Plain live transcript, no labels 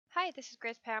Hi, this is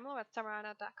Grace Pamela with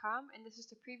Summerana.com, and this is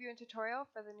the preview and tutorial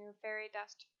for the new Fairy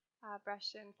Dust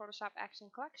brush in Photoshop Action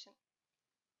Collection.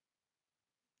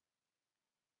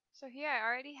 So here I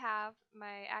already have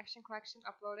my Action Collection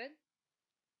uploaded,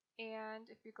 and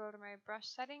if you go to my brush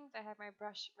settings, I have my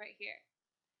brush right here.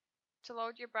 To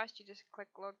load your brush, you just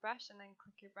click Load Brush and then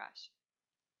click your brush.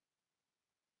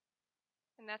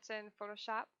 And that's in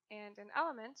Photoshop. And in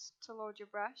Elements, to load your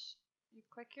brush, you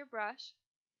click your brush,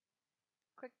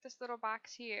 click this little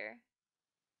box here,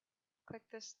 click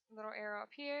this little arrow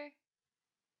up here,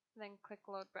 and then click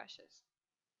Load Brushes.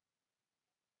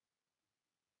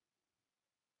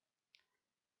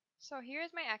 So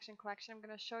here's my action collection. I'm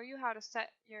going to show you how to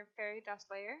set your fairy dust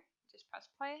layer. Just press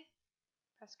play,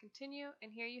 press continue,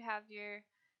 and here you have your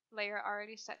layer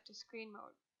already set to screen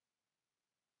mode.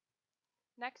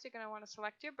 Next, you're going to want to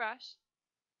select your brush,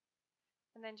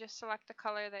 and then just select the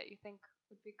color that you think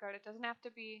would be good. It doesn't have to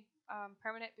be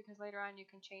permanent because later on you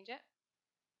can change it.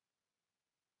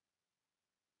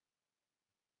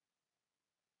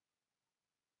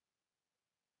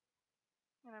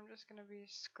 And I'm just going to be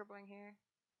scribbling here.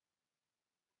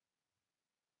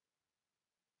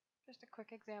 Just a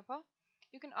quick example.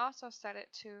 You can also set it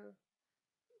to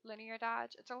linear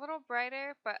dodge. It's a little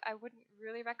brighter, but I wouldn't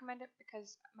really recommend it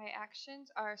because my actions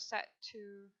are set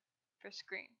for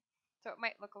screen. So it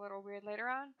might look a little weird later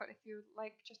on, but if you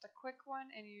like just a quick one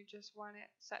and you just want it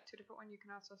set to a different one, you can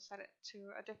also set it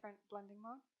to a different blending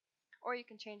mode, or you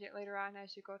can change it later on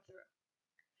as you go through.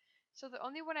 So the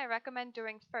only one I recommend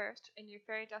doing first in your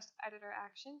Fairy Dust Editor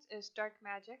actions is Dark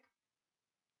Magic.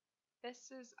 This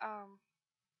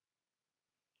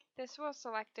will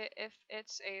select it if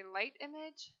it's a light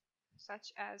image,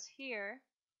 such as here.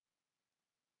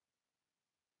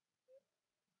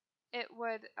 It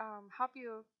would help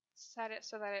you set it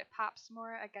so that it pops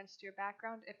more against your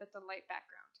background if it's a light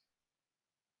background.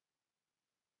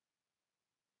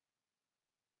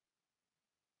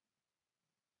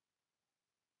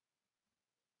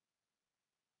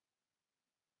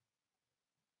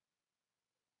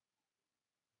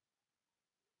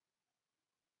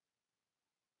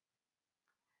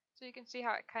 So you can see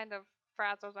how it kind of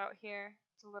frazzles out here.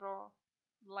 It's a little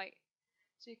light.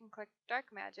 So you can click Dark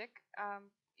Magic,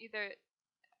 either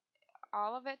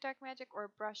all of it Dark Magic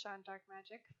or Brush on Dark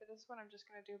Magic. For this one, I'm just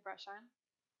going to do Brush on.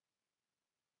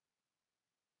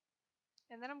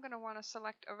 And then I'm going to want to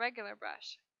select a regular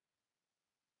brush.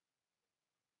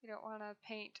 You don't want to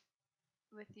paint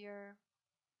with your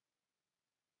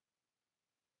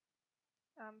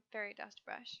fairy dust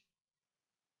brush.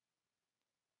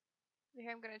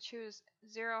 Here I'm going to choose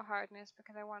 0 hardness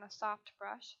because I want a soft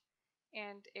brush,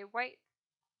 and a white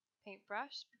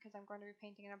paintbrush because I'm going to be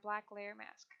painting in a black layer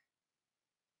mask.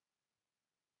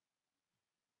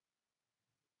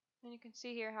 And you can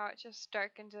see here how it just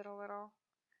darkens it a little.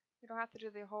 You don't have to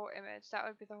do the whole image, that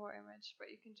would be the whole image,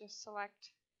 but you can just select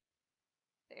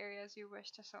the areas you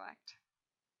wish to select.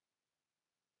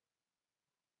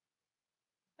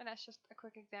 And that's just a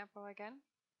quick example again.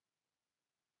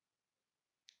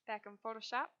 Back in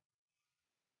Photoshop,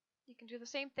 you can do the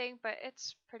same thing, but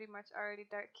it's pretty much already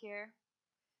dark here.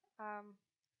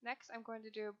 Next, I'm going to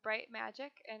do Bright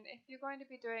Magic, and if you're going to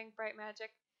be doing Bright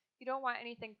Magic, you don't want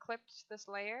anything clipped to this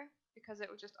layer because it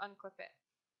would just unclip it.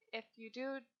 If you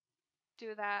do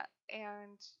that,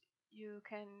 and you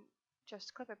can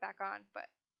just clip it back on, but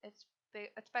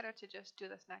it's better to just do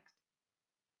this next.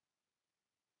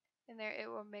 And there it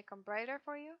will make them brighter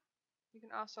for you. You can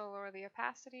also lower the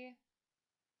opacity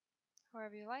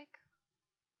however you like.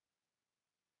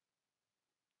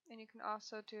 And you can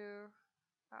also do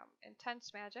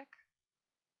intense magic.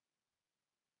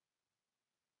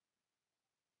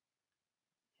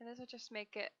 And this will just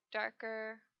make it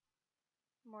darker,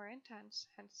 more intense,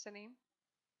 hence the name.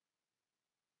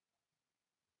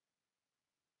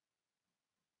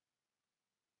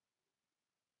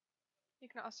 You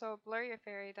can also blur your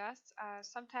fairy dust.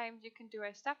 Sometimes you can do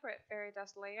a separate fairy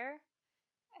dust layer,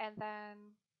 and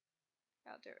then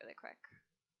I'll do it really quick.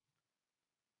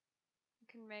 You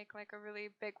can make like a really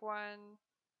big one.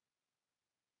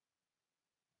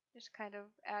 Just kind of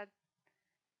add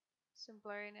some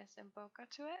blurriness and bokeh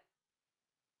to it.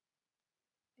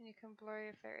 And you can blur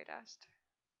your fairy dust.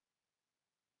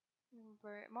 You can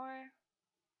blur it more,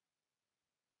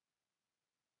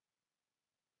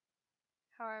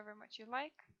 however much you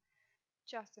like.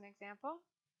 Just an example.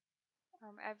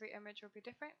 Every image will be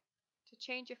different. To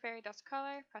change your fairy dust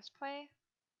color, press play.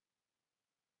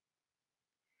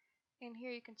 And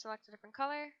here you can select a different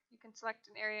color. You can select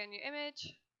an area in your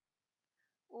image,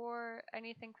 or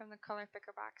anything from the color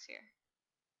picker box here.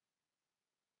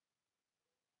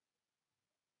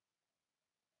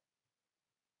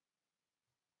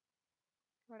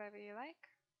 whatever you like.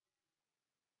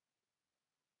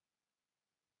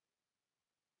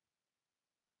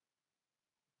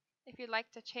 If you'd like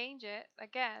to change it,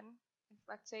 again, if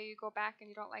let's say you go back and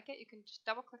you don't like it, you can just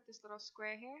double click this little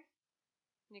square here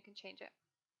and you can change it.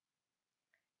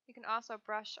 You can also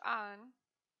brush on.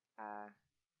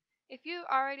 If you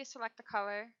already select the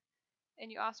color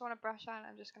and you also want to brush on,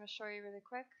 I'm just going to show you really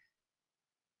quick.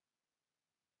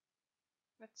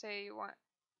 Let's say you want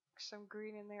some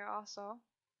green in there also.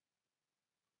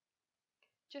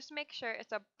 Just make sure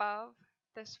it's above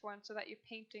this one so that you're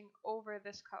painting over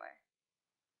this color.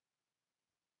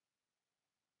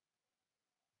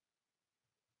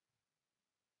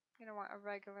 You're going to want a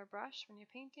regular brush when you're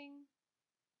painting.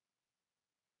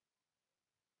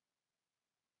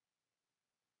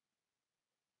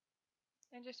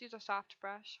 And just use a soft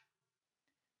brush.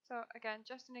 So again,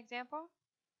 just an example.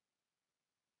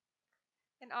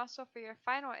 And also for your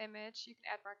final image, you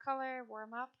can add more color,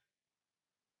 warm up.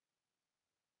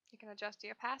 You can adjust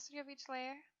the opacity of each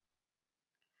layer.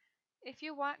 If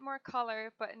you want more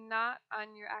color but not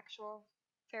on your actual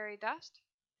fairy dust,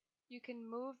 you can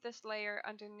move this layer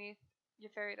underneath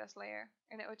your fairy dust layer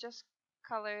and it will just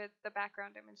color the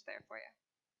background image there for you.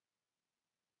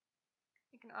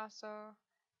 You can also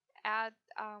add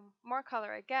more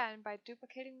color again by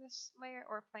duplicating this layer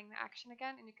or playing the action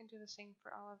again, and you can do the same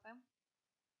for all of them,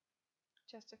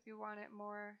 just if you want it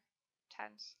more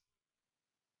tense.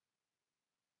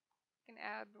 You can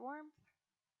add warmth.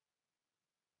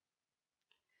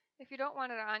 If you don't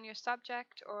want it on your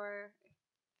subject or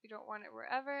if you don't want it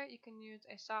wherever, you can use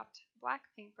a soft black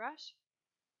paintbrush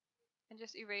and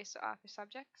just erase it off your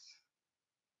subjects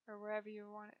or wherever you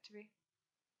want it to be.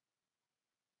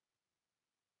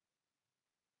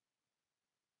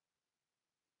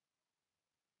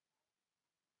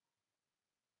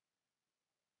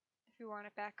 If you want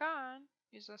it back on,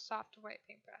 use a soft white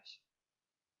paintbrush.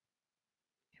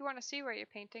 If you want to see where you're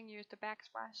painting, use the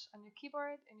backsplash on your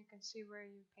keyboard and you can see where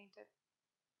you painted.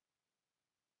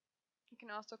 You can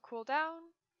also cool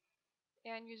down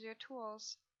and use your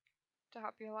tools to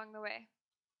help you along the way.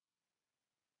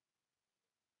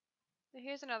 So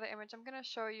here's another image. I'm going to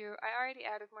show you, I already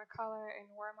added more color and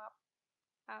warm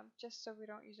up just so we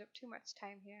don't use up too much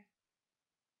time here.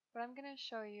 But I'm going to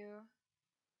show you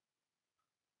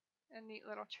a neat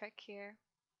little trick here.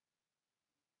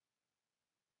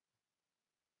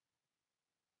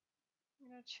 I'm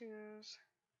going to choose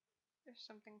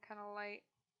something kind of light.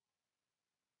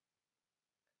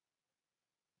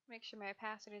 Make sure my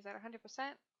opacity is at 100%,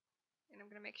 and I'm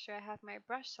going to make sure I have my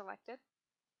brush selected.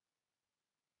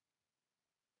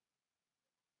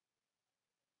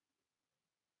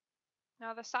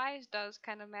 Now the size does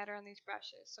kind of matter on these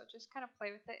brushes, so just kind of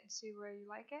play with it and see where you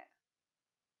like it.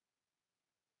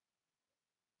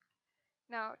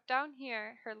 Now down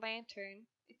here, her lantern,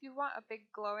 if you want a big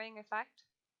glowing effect,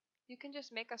 you can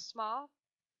just make a small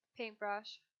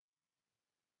paintbrush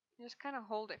and just kind of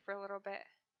hold it for a little bit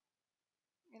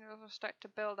and it will start to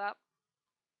build up.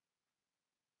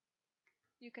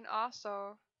 You can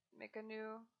also make a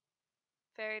new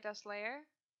fairy dust layer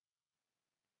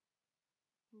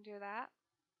and do that.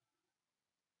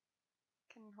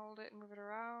 Can hold it and move it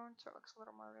around so it looks a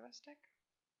little more realistic.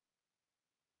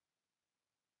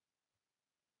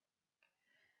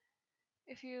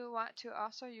 If you want to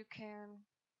also, you can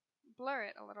blur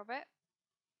it a little bit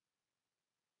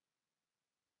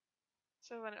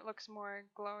so then it looks more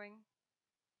glowing.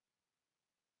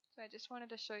 So I just wanted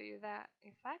to show you that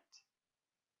effect.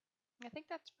 I think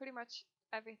that's pretty much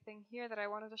everything here that I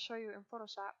wanted to show you in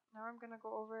Photoshop. Now I'm going to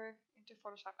go over into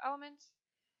Photoshop Elements.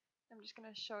 I'm just going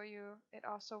to show you it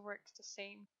also works the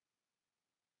same.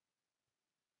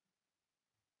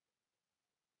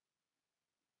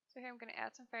 So here I'm going to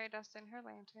add some fairy dust in her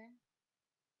lantern.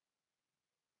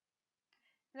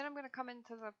 And then I'm going to come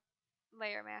into the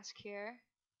layer mask here,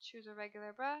 choose a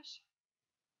regular brush,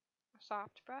 a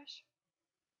soft brush.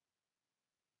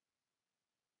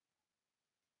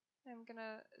 I'm going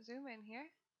to zoom in here.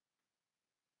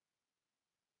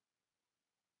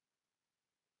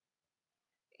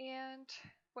 And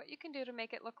what you can do to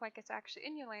make it look like it's actually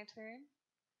in your lantern,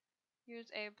 use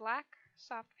a black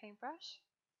soft paintbrush.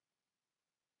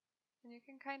 And you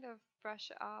can kind of brush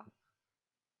it off.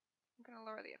 I'm going to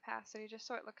lower the opacity just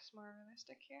so it looks more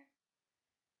realistic here.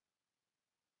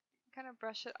 Kind of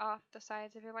brush it off the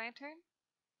sides of your lantern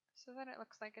so that it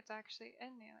looks like it's actually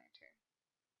in the lantern.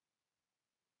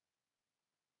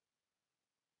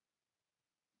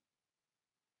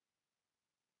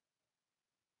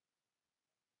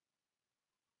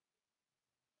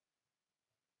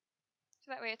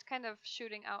 So that way it's kind of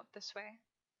shooting out this way.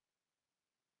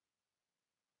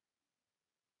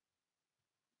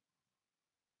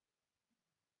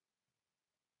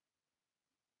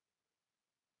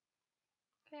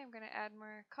 Okay, I'm going to add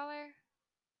more color.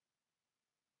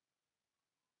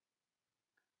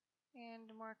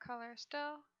 And more color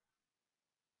still.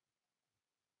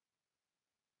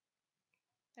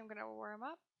 I'm going to warm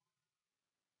up.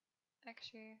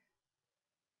 Actually,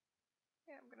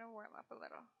 yeah, I'm going to warm up a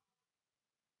little.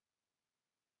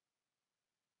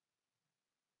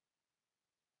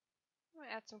 I'm going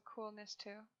to add some coolness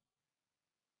too.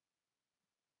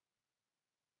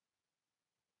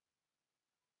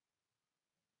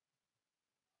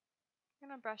 I'm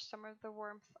going to brush some of the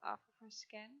warmth off of her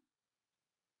skin.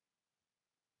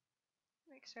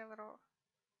 Makes her a little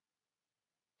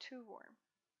too warm.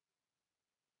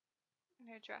 And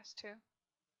her dress too.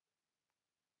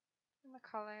 And the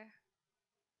color.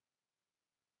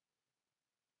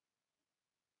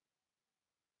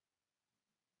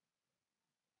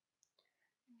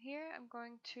 And here I'm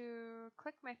going to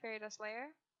click my fairy dust layer.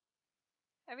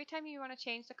 Every time you want to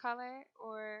change the color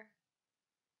or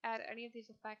add any of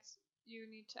these effects, you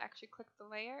need to actually click the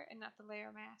layer and not the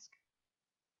layer mask.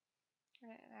 I'm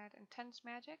going to add intense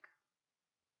magic.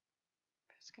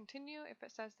 Press continue if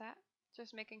it says that.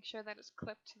 Just making sure that it's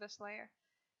clipped to this layer.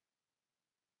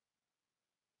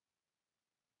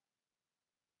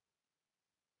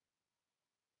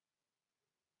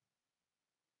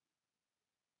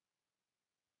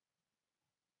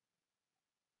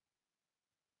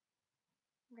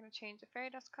 I'm going to change the fairy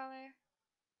dust color.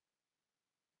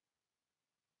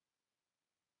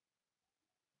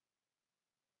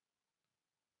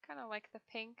 Kind of like the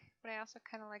pink, but I also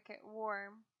kind of like it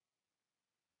warm.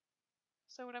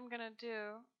 So what I'm going to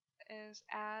do is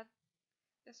add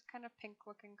this kind of pink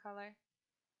looking color.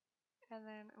 And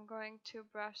then I'm going to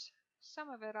brush some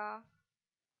of it off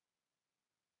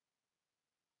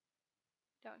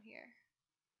down here.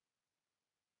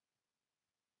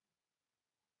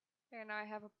 There, now I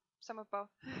have some of both.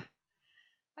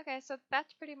 Okay, so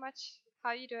that's pretty much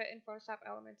how you do it in Photoshop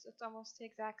Elements. It's almost the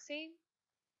exact same.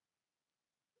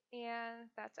 And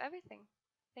that's everything.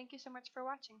 Thank you so much for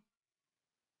watching.